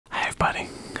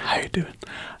you doing?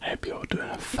 I hope you're all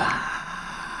doing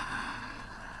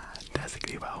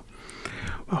fantastically well.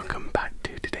 Welcome back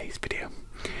to today's video.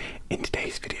 In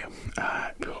today's video,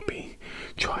 we'll be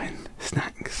trying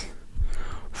snacks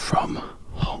from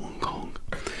Hong Kong.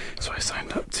 So I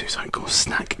signed up to something called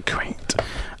Snackcrate.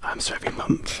 So every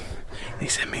month they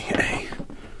send me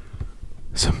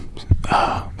some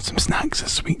snacks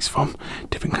and sweets from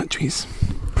different countries.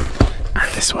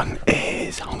 And this one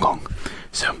is Hong Kong.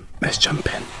 So let's jump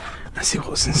in and see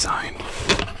what's inside.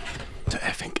 So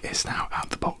everything is now out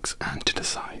the box and to the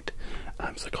side.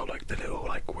 So I got like the little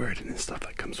like wording and stuff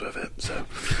that comes with it. So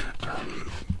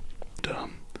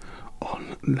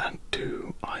on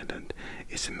Lantu Island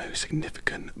is the most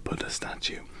significant Buddha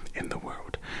statue in the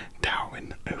world,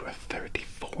 towering over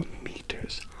 34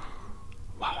 meters.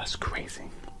 Wow, that's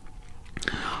crazy.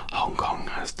 Hong Kong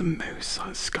has the most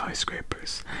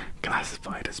skyscrapers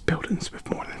classified as buildings with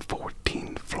more than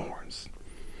 14 floors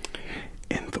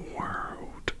in the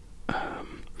world.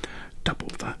 Double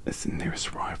that is the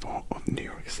nearest rival of New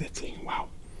York City. Wow,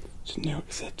 so New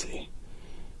York City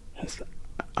has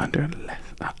under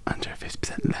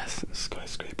 50% less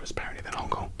skyscrapers apparently than Hong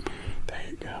Kong. There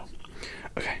you go.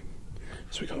 Okay,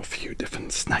 so we got a few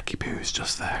different snacky poos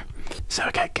just there. So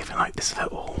I get given like this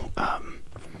little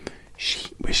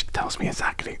sheet which tells me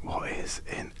exactly what is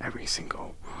in every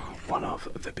single one of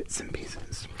the bits and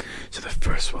pieces. So the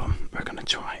first one we're going to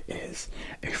try is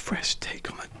a fresh take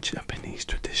on the Japanese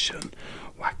tradition,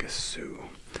 wakasu.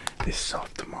 This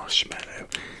soft marshmallow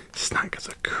snack has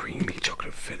a creamy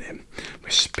chocolate filling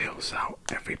which spills out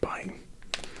every bite.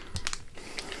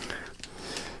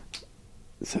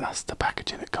 So that's the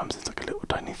packaging it comes in. It's like a little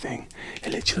tiny thing.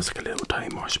 It literally looks like a little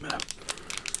tiny marshmallow.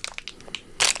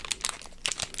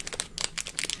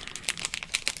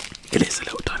 It is a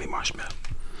little tiny marshmallow.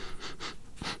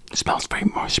 It smells very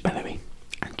marshmallowy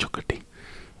and chocolatey.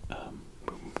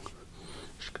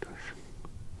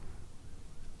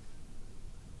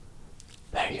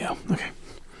 There you go. Okay.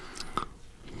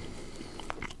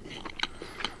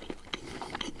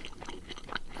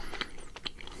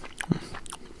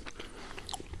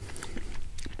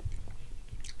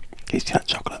 Can you see that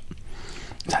chocolate?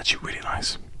 It's actually really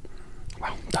nice.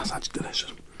 Wow, that's actually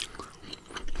delicious.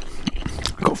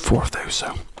 I got 4 of those,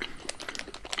 so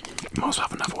might as well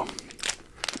have another one.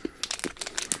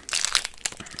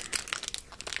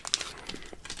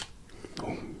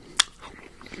 Oh.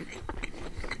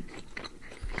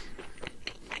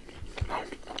 Oh.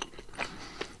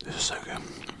 This is so good.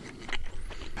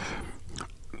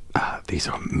 These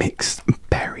are mixed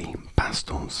berry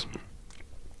pastels.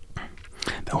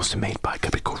 They're also made by a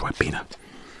company called Ribena,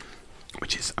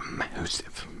 which is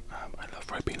massive. I love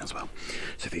Ribena as well.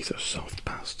 So these are soft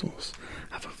pastels,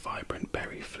 have a vibrant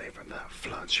berry flavour that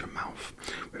floods your mouth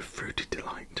with fruity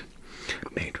delight.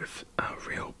 Made with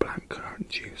real blackcurrant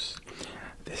juice.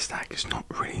 This snack is not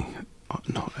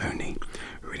only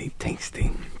really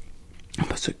tasty,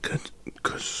 but it's a good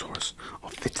source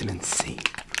of vitamin C.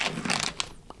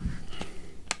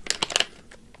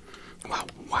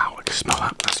 Wow, I can smell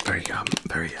that. That's very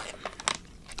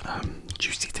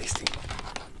juicy tasty.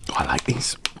 Oh, I like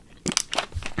these.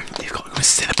 They've got a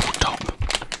syllable top.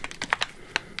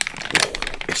 Oh,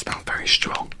 it smells very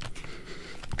strong.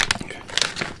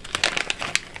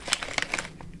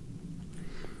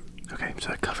 Okay,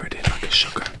 so I cover it in like a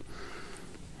sugar.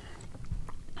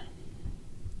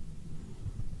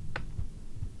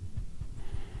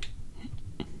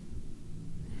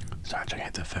 Sorry, I'm trying to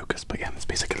get to focus, but yeah, it's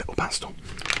basically a little pastel.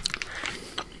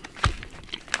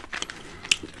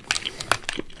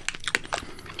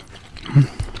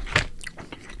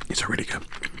 These are really good.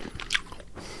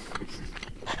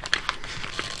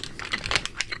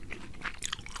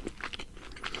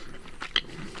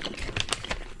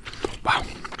 Wow.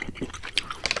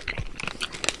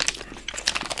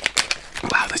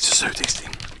 Wow, this is so tasty.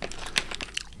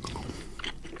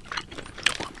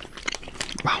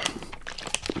 Wow.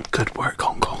 Good work,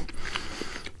 Hong Kong.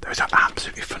 Those are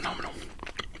absolutely phenomenal.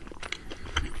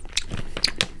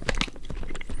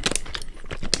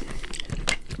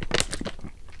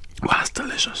 Wow, that's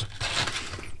delicious.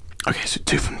 Okay, so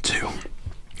 2 from 2.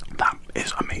 That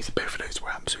is amazing. Both of those were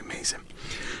absolutely amazing.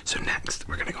 So next,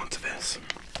 we're going to go on to this,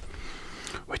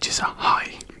 which is a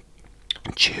high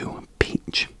chew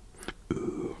peach.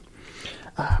 Ooh.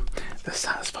 The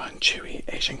satisfying chewy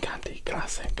Asian candy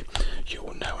classic you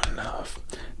will know and love,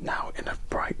 now in a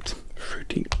bright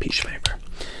fruity peach flavour.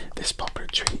 This popular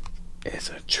treat is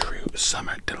a true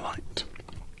summer delight.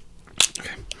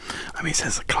 Okay, I mean it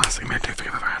says a classic. I mean, I don't think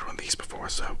I've ever had one of these before,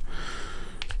 so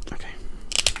okay.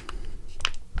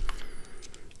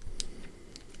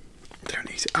 They're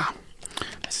easy.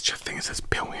 Let's just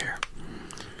here.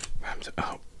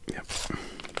 Oh, yep.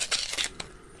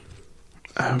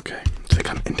 Okay, so they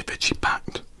come individually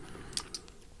packed.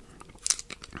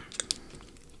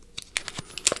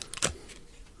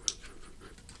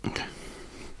 Okay.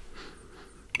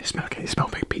 They smell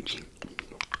very peachy.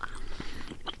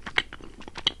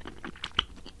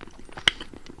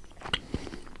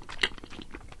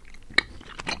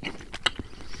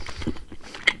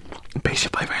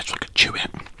 Basic flavour, it's like a chew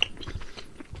it.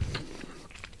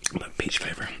 But peach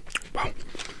flavour. Wow.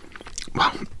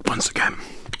 Well, once again,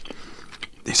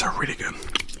 these are really good.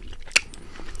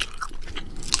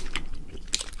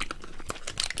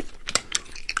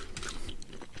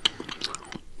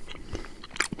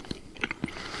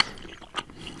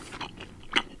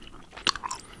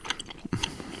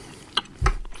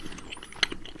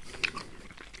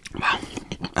 Wow,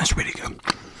 that's really good.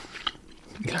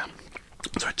 Yeah.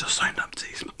 So I just signed up to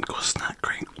these called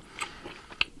Snackcrate.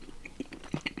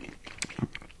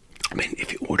 I mean,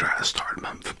 if you order at the start of the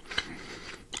month,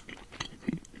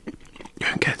 you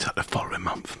don't get it at the following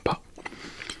month, but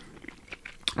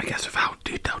I guess with how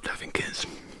detailed everything is,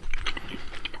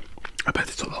 I bet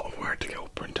it's a lot of work to get all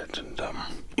printed and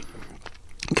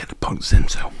get the box in,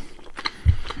 so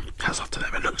hats off to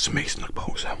them. It looks amazing, the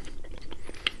box, so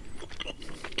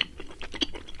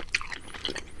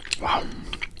wow.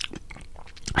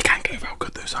 I can't get over how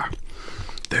good those are.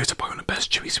 Those are probably one of the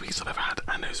best chewy sweets I've ever had,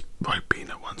 and those ripe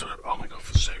peanut ones were, oh my god,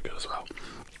 they're so good as well.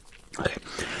 Okay,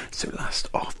 so last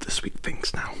of the sweet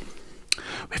things now.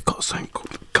 We've got something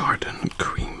called garden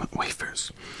cream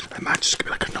wafers. I imagine it's gonna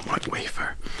be like a normal like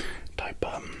wafer type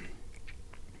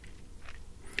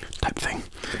thing.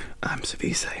 So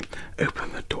these say,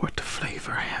 open the door to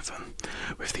flavour heaven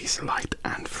with these light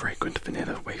and fragrant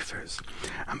vanilla wafers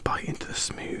and bite into the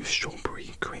smooth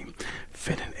strawberry cream.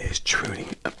 Filling is truly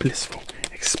a blissful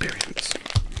experience.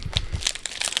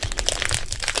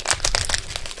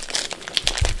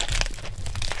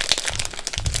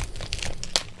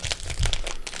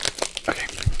 Okay.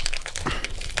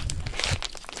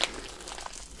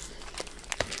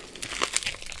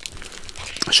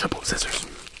 I should have bought scissors.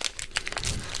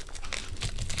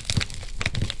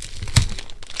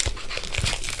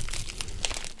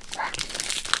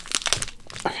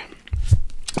 Okay.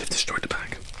 They've destroyed the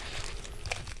bag.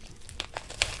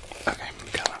 Okay,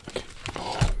 got that. Okay.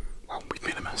 Oh, well, we've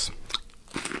made a mess.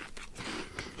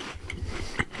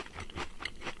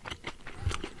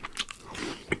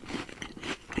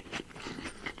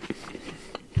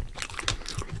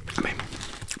 I mean,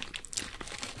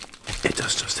 it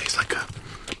does just taste like a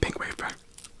pink wafer.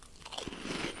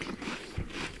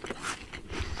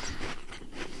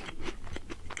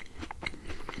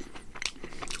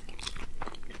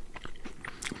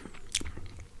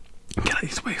 Get like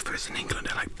these wafers in England,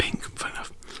 they're like pink and fun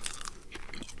enough.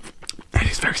 And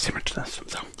it's very similar to this, so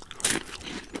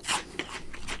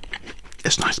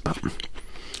it's nice, but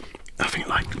nothing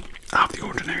like out of the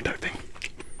ordinary type thing.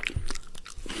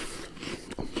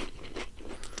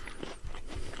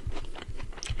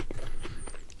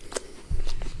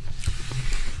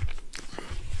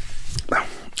 Well,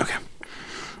 okay.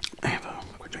 I have a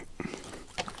quick drink.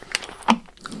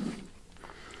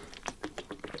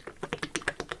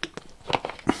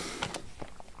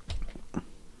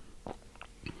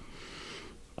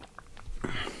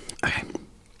 Okay.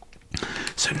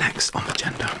 So next on the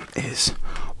agenda is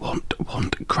want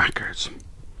crackers.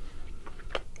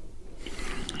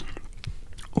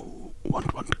 Oh,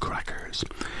 want crackers.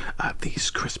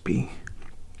 These crispy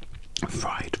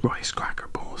fried rice cracker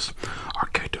balls are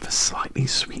coated with a slightly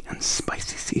sweet and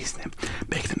spicy seasoning,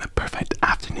 making them a perfect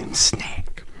afternoon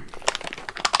snack.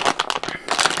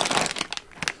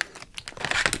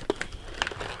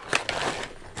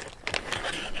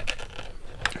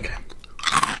 Okay.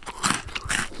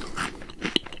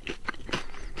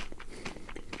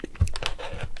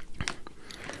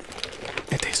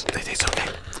 They taste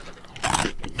okay.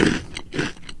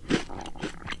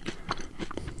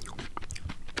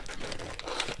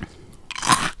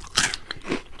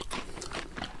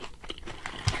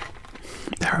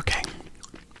 They're okay.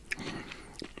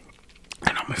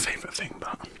 They're not my favourite thing,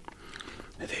 but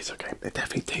it tastes okay. It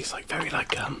definitely tastes like very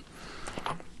like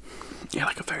yeah,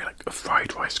 like a very like a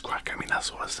fried rice cracker. I mean,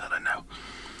 that's what I said. I know.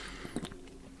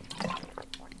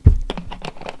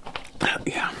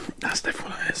 Yeah, that's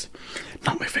definitely what it is.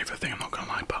 Not my favourite thing, I'm not gonna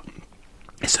lie, but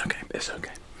it's okay. It's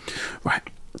okay. Right.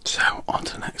 So on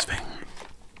to the next thing.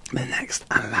 The next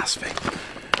and last thing.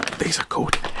 These are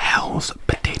called Hell's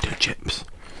potato chips.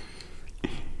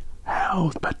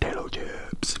 Hell's potato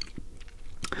chips.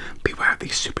 Beware,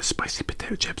 these super spicy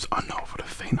potato chips are not for the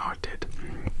faint-hearted.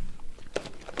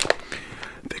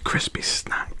 The crispy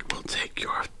snack take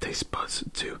your taste buds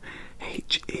to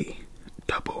HE,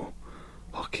 double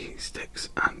hockey sticks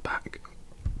and back.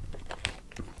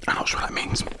 I'm not sure what that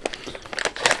means.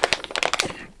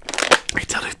 I can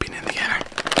tell they've been in the air.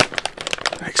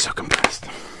 Like so compressed.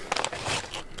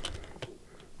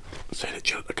 So they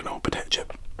chilled like an old potato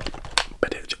chip.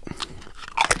 Potato chip.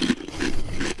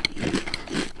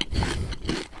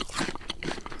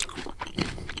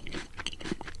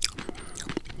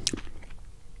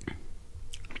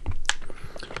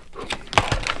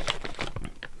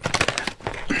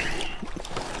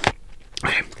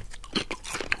 Okay.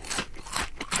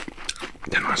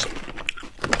 They're nice.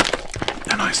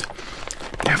 They're nice.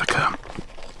 They have like a.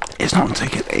 It's not until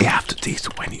you have to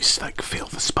taste when you like feel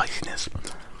the spiciness.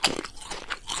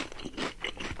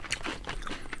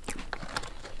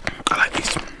 I like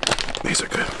these. These are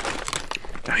good.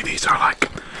 I mean, these are like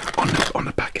on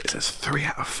the packet. It says 3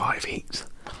 out of 5 heats.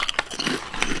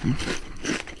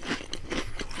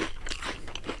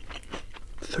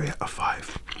 3 out of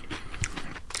 5.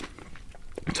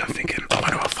 So I'm thinking, oh,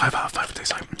 I know what 5 out of 5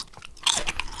 tastes like.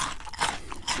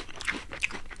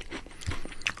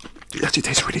 It actually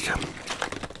tastes really good.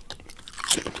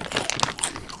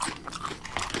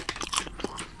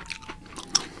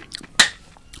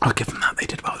 I'll give them that, they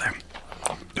did well there.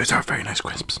 Those are very nice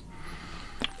crisps.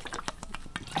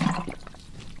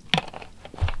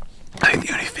 I think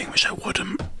the only thing which I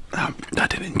wouldn't, I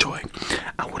didn't enjoy,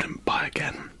 I wouldn't buy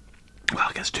again. Well,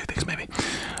 I guess 2 things maybe.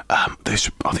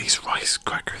 Those are these rice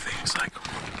cracker things, like,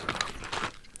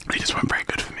 they just weren't very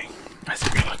good for me. I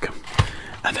didn't really like them.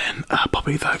 And then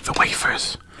probably the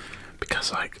wafers,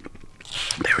 because like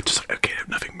they were just like okay,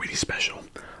 nothing really special.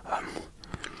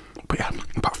 But yeah,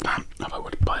 apart from that, I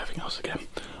would buy everything else again.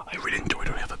 I really enjoyed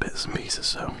all the other bits and pieces.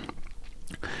 So,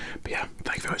 but yeah,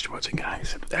 thank you very much for watching,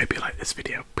 guys. I hope you like this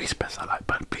video. Please press that like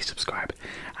button. Please subscribe,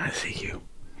 and I'll see you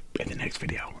in the next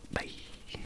video. Bye.